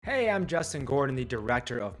Hey, I'm Justin Gordon, the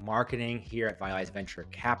Director of Marketing here at Vitalize Venture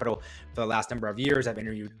Capital. For the last number of years, I've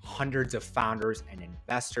interviewed hundreds of founders and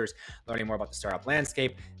investors, learning more about the startup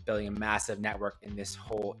landscape, building a massive network in this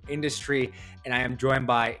whole industry. And I am joined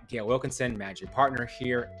by Gail Wilkinson, Managing Partner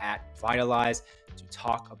here at Vitalize, to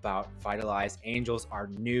talk about Vitalize Angels, our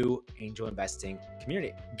new angel investing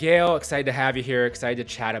community. Gail, excited to have you here, excited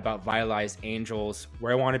to chat about Vitalize Angels.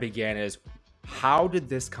 Where I want to begin is, how did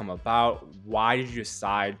this come about? Why did you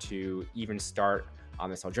decide to even start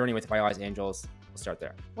on this whole journey with Vitalize Angels? We'll start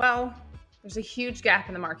there. Well, there's a huge gap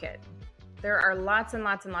in the market. There are lots and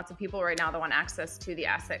lots and lots of people right now that want access to the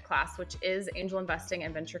asset class, which is angel investing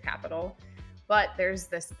and venture capital. But there's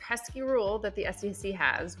this pesky rule that the SEC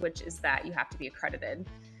has, which is that you have to be accredited.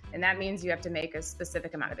 And that means you have to make a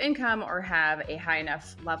specific amount of income or have a high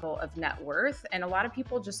enough level of net worth. And a lot of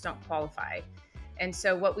people just don't qualify. And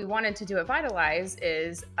so what we wanted to do at Vitalize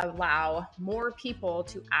is allow more people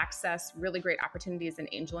to access really great opportunities in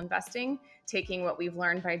angel investing, taking what we've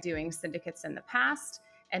learned by doing syndicates in the past,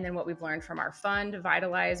 and then what we've learned from our fund,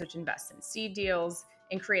 Vitalize, which invests in seed deals,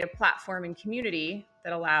 and create a platform and community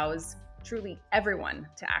that allows truly everyone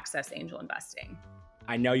to access angel investing.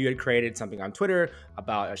 I know you had created something on Twitter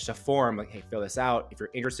about just a forum, like, hey, fill this out if you're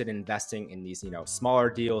interested in investing in these, smaller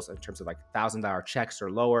deals in terms of like $1,000 checks or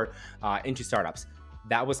lower into startups.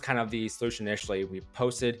 That was kind of the solution initially. We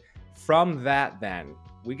posted from that. Then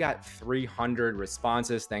we got 300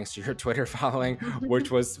 responses thanks to your Twitter following, which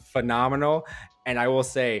was phenomenal. And I will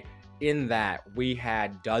say, in that, we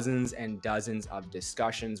had dozens and dozens of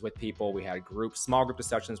discussions with people. We had small group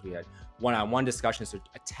discussions. We had one-on-one discussions to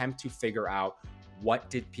attempt to figure out,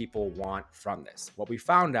 what did people want from this? What we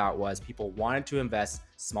found out was people wanted to invest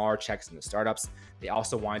smaller checks in the startups. They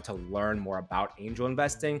also wanted to learn more about angel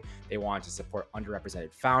investing. They wanted to support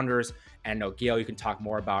underrepresented founders. And I know, Gail, you can talk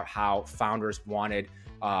more about how founders wanted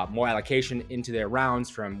more allocation into their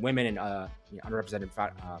rounds from women and underrepresented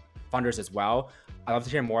funders as well. I'd love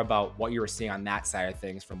to hear more about what you were seeing on that side of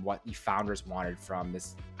things from what the founders wanted from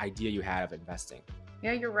this idea you had of investing.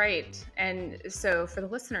 Yeah, you're right. And so for the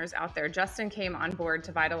listeners out there, Justin came on board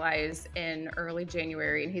to Vitalize in early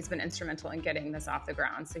January, and he's been instrumental in getting this off the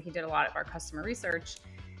ground. So he did a lot of our customer research.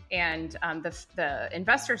 And the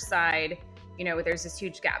investor side, there's this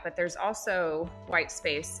huge gap, but there's also white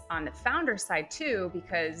space on the founder side too,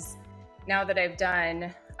 because now that I've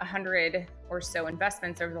done 100 or so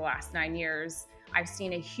investments over the last 9 years, I've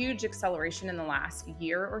seen a huge acceleration in the last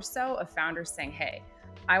year or so of founders saying, hey,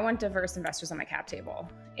 I want diverse investors on my cap table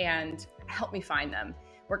and help me find them.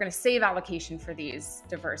 We're going to save allocation for these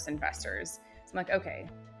diverse investors. So I'm like, okay,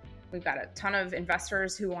 we've got a ton of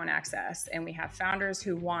investors who want access and we have founders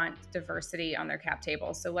who want diversity on their cap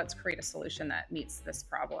table. So let's create a solution that meets this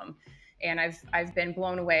problem. And I've been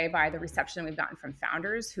blown away by the reception we've gotten from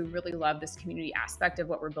founders who really love this community aspect of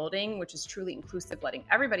what we're building, which is truly inclusive, letting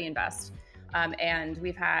everybody invest. And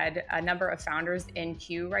we've had a number of founders in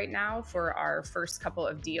queue right now for our first couple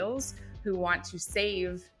of deals who want to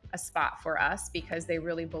save a spot for us because they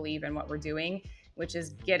really believe in what we're doing, which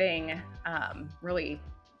is getting really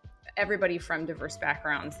everybody from diverse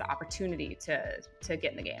backgrounds the opportunity to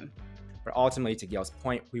get in the game. But ultimately, to Gail's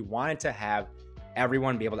point, we wanted to have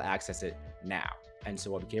everyone be able to access it now. And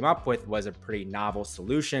so what we came up with was a pretty novel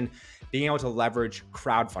solution, being able to leverage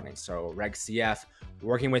crowdfunding. So Reg CF,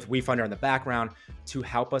 working with WeFunder in the background to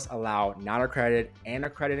help us allow non-accredited and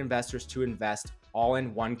accredited investors to invest all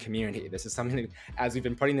in one community. This is something that, as we've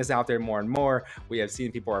been putting this out there more and more, we have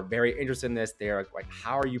seen people are very interested in this. They're like,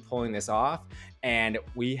 how are you pulling this off? And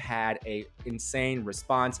we had an insane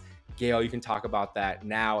response. Gail, you can talk about that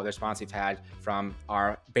now, the response we've had from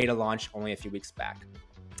our beta launch only a few weeks back.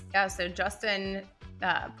 Yeah, so Justin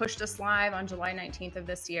pushed us live on July 19th of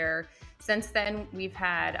this year. Since then, we've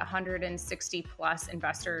had 160 plus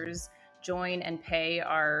investors join and pay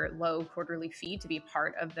our low quarterly fee to be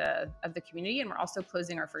part of the community, and we're also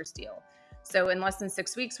closing our first deal. So in less than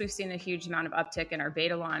 6 weeks, we've seen a huge amount of uptick in our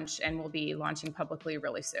beta launch, and we'll be launching publicly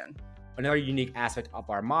really soon. Another unique aspect of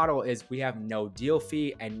our model is we have no deal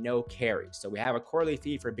fee and no carry. So we have a quarterly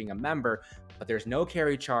fee for being a member, but there's no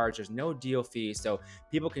carry charge, there's no deal fee. So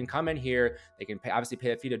people can come in here, they can obviously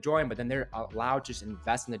pay a fee to join, but then they're allowed to just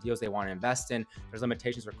invest in the deals they want to invest in. There's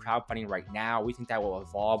limitations for crowdfunding right now. We think that will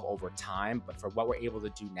evolve over time, but for what we're able to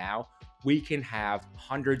do now, we can have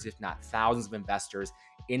hundreds, if not thousands of investors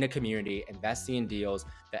in a community, investing in deals,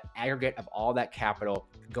 the aggregate of all that capital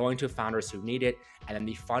going to founders who need it, and then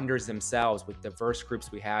the funders themselves with diverse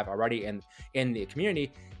groups we have already in the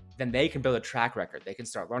community then they can build a track record. They can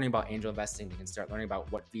start learning about angel investing. They can start learning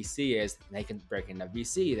about what VC is. And they can break into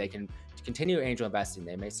VC. They can continue angel investing.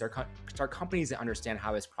 They may start companies that understand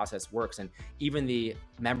how this process works. And even the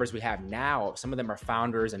members we have now, some of them are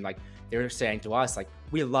founders, and like they're saying to us, like,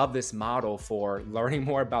 we love this model for learning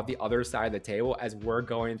more about the other side of the table as we're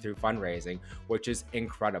going through fundraising, which is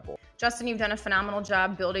incredible. Justin, you've done a phenomenal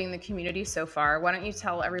job building the community so far. Why don't you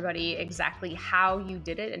tell everybody exactly how you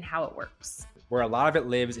did it and how it works? Where a lot of it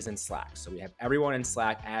lives is in Slack. So we have everyone in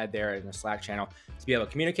Slack added there in the Slack channel to be able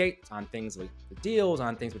to communicate on things like the deals,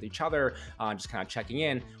 on things with each other, just kind of checking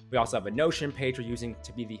in. We also have a Notion page we're using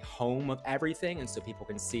to be the home of everything. And so people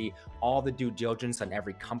can see all the due diligence on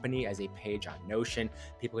every company as a page on Notion.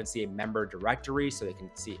 People can see a member directory so they can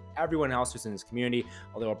see everyone else who's in this community,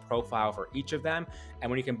 a little profile for each of them. And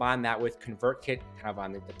when you combine that with ConvertKit, kind of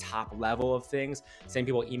on the top level of things, send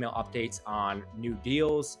people email updates on new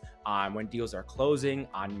deals, on when deals are closing,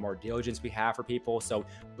 on more diligence we have for people. So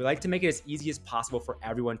we like to make it as easy as possible for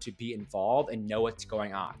everyone to be involved and know what's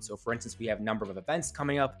going on. So for instance, we have a number of events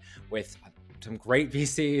coming up with some great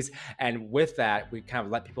VCs. And with that, we kind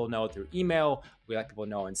of let people know through email. We let people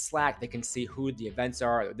know in Slack. They can see who the events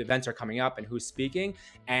are coming up and who's speaking.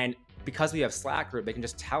 And because we have Slack group, they can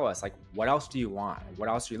just tell us, like, what else do you want? What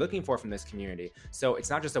else are you looking for from this community? So it's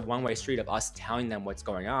not just a one-way street of us telling them what's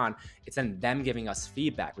going on. It's then them giving us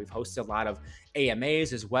feedback. We've hosted a lot of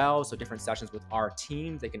AMAs as well. So different sessions with our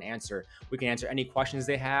teams, we can answer any questions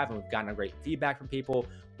they have. And we've gotten great feedback from people.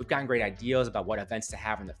 We've gotten great ideas about what events to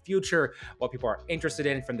have in the future, what people are interested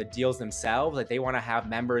in from the deals themselves. Like, they want to have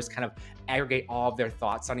members kind of aggregate all of their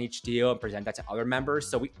thoughts on each deal and present that to other members.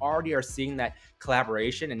 So we already are seeing that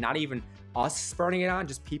collaboration, and not even us spurring it on,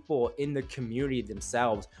 just people in the community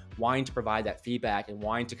themselves wanting to provide that feedback and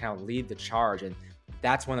wanting to kind of lead the charge. And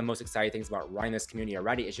that's one of the most exciting things about running this community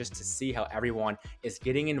already, is just to see how everyone is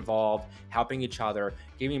getting involved, helping each other,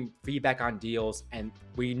 giving feedback on deals. And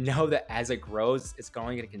we know that as it grows, it's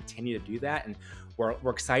going to continue to do that. And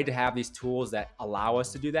we're excited to have these tools that allow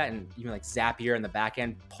us to do that, and even like Zapier in the back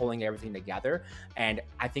end, pulling everything together. And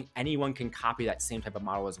I think anyone can copy that same type of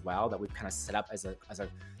model as well that we've kind of set up as a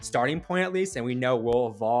starting point, at least. And we know we'll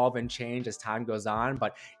evolve and change as time goes on,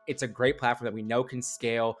 but it's a great platform that we know can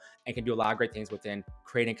scale and can do a lot of great things within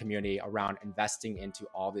creating community around investing into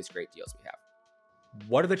all these great deals we have.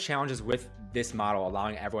 What are the challenges with this model,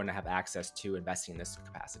 allowing everyone to have access to investing in this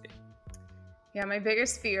capacity? Yeah, my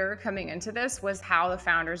biggest fear coming into this was how the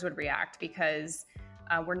founders would react, because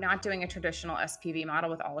we're not doing a traditional SPV model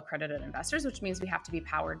with all accredited investors, which means we have to be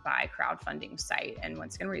powered by crowdfunding site. And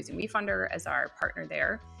once again, we're using WeFunder as our partner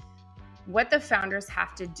there. What the founders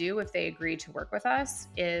have to do if they agree to work with us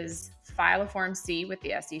is file a Form C with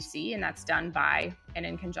the SEC, and that's done by and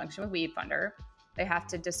in conjunction with WeFunder. They have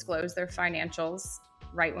to disclose their financials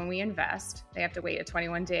right when we invest. They have to wait a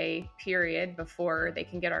 21-day period before they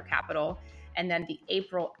can get our capital. And then the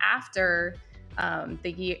April after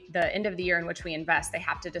the end of the year in which we invest, they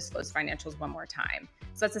have to disclose financials one more time.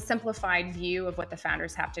 So it's a simplified view of what the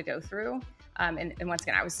founders have to go through. And once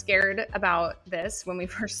again, I was scared about this when we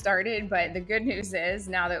first started, but the good news is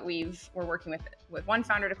now that we're working with one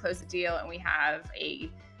founder to close the deal, and we have a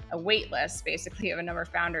wait list basically of a number of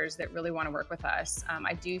founders that really want to work with us.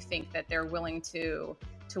 I do think that they're willing to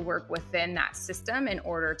work within that system in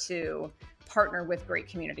order to partner with great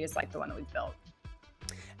communities like the one that we've built.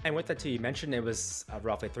 And with that too, you mentioned it was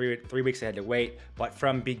roughly three weeks they had to wait, but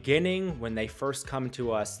from beginning, when they first come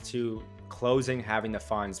to us, to closing, having the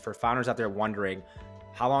funds, for founders out there wondering,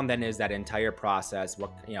 how long then is that entire process?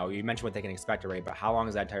 What, you mentioned what they can expect already, but how long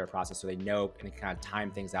is that entire process so they know and they can kind of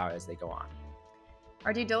time things out as they go on?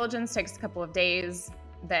 Our due diligence takes a couple of days.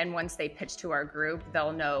 Then once they pitch to our group,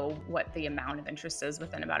 they'll know what the amount of interest is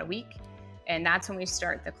within about a week. And that's when we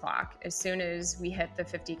start the clock. As soon as we hit the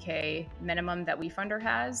 50K minimum that WeFunder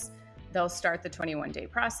has, they'll start the 21-day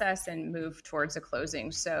process and move towards a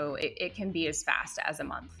closing. So it can be as fast as a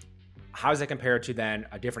month. How does that compare to then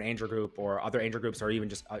a different angel group or other angel groups, or even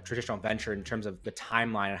just a traditional venture, in terms of the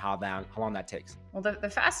timeline and how long that takes? Well, the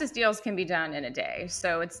fastest deals can be done in a day.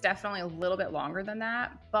 So it's definitely a little bit longer than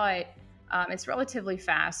that, but it's relatively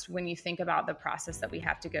fast when you think about the process that we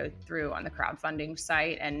have to go through on the crowdfunding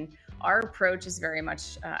site. And our approach is very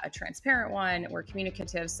much a transparent one. We're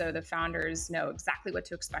communicative, so the founders know exactly what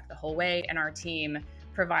to expect the whole way, and our team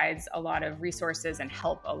provides a lot of resources and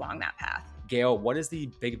help along that path. Gail, what is the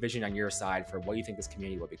big vision on your side for what you think this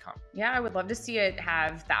community will become? Yeah, I would love to see it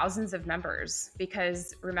have thousands of members,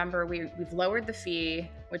 because remember, we've lowered the fee,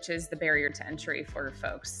 which is the barrier to entry for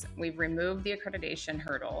folks. We've removed the accreditation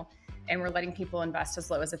hurdle, and we're letting people invest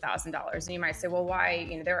as low as $1,000. And you might say, well, why?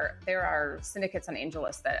 There are syndicates on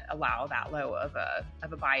AngelList that allow that low of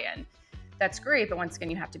a buy-in. That's great, but once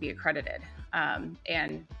again, you have to be accredited.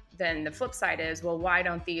 And then the flip side is, well, why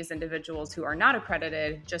don't these individuals who are not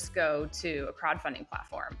accredited just go to a crowdfunding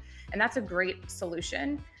platform? And that's a great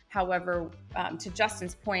solution. However, to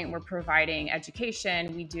Justin's point, we're providing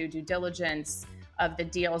education. We do due diligence of the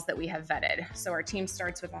deals that we have vetted. So our team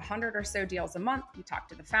starts with 100 or so deals a month. We talk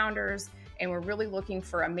to the founders, and we're really looking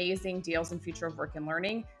for amazing deals in future of work and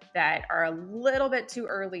learning that are a little bit too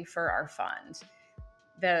early for our fund.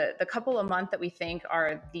 The couple a month that we think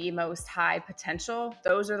are the most high potential,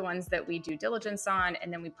 those are the ones that we do diligence on,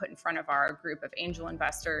 and then we put in front of our group of angel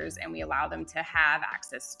investors, and we allow them to have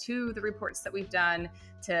access to the reports that we've done,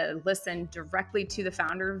 to listen directly to the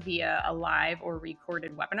founder via a live or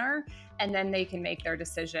recorded webinar, and then they can make their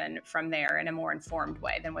decision from there in a more informed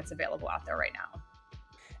way than what's available out there right now.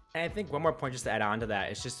 And I think one more point just to add on to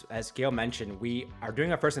that, it's just, as Gail mentioned, we are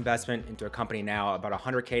doing our first investment into a company now, about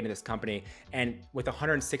 100K into this company. And with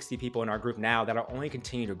 160 people in our group now, that'll only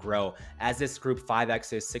continue to grow. As this group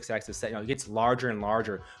 5X's, 6X's, it gets larger and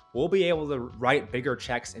larger, we'll be able to write bigger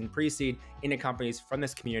checks in pre-seed into companies from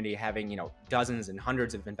this community, having dozens and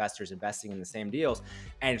hundreds of investors investing in the same deals.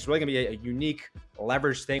 And it's really gonna be a unique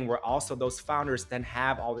leverage thing where also those founders then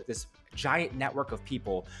have all this giant network of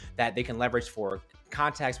people that they can leverage for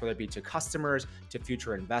contacts, whether it be to customers, to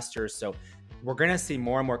future investors. So we're going to see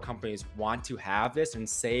more and more companies want to have this and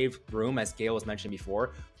save room, as Gail was mentioned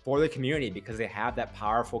before, for the community, because they have that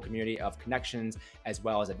powerful community of connections as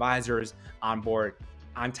well as advisors on board,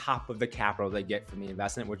 on top of the capital they get from the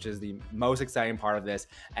investment, which is the most exciting part of this.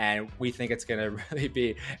 And we think it's going to really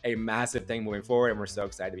be a massive thing moving forward, and we're so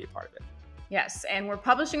excited to be a part of it. Yes, and we're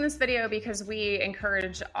publishing this video because we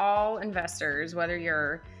encourage all investors, whether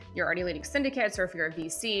you're already leading syndicates or if you're a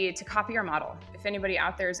VC, to copy our model. If anybody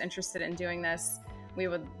out there is interested in doing this, we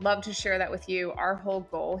would love to share that with you. Our whole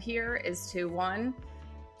goal here is to, one,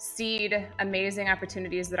 seed amazing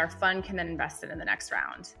opportunities that our fund can then invest in the next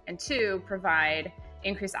round, and two, provide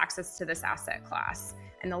increased access to this asset class.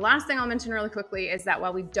 And the last thing I'll mention really quickly is that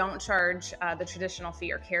while we don't charge the traditional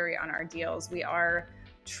fee or carry on our deals, we are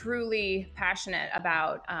truly passionate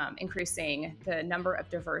about increasing the number of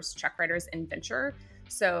diverse check writers in venture.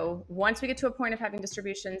 So once we get to a point of having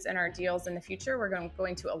distributions in our deals in the future, we're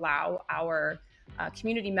going to allow our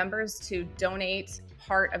community members to donate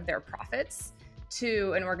part of their profits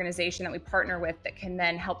to an organization that we partner with that can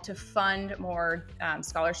then help to fund more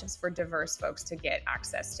scholarships for diverse folks to get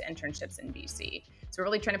access to internships in VC. So we're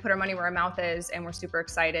really trying to put our money where our mouth is, and we're super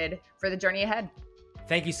excited for the journey ahead.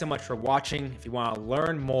 Thank you so much for watching. If you want to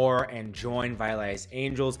learn more and join Vitalize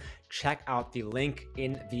Angels, check out the link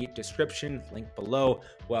in the description, link below.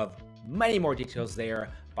 We'll have many more details there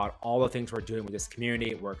about all the things we're doing with this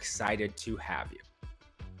community. We're excited to have you.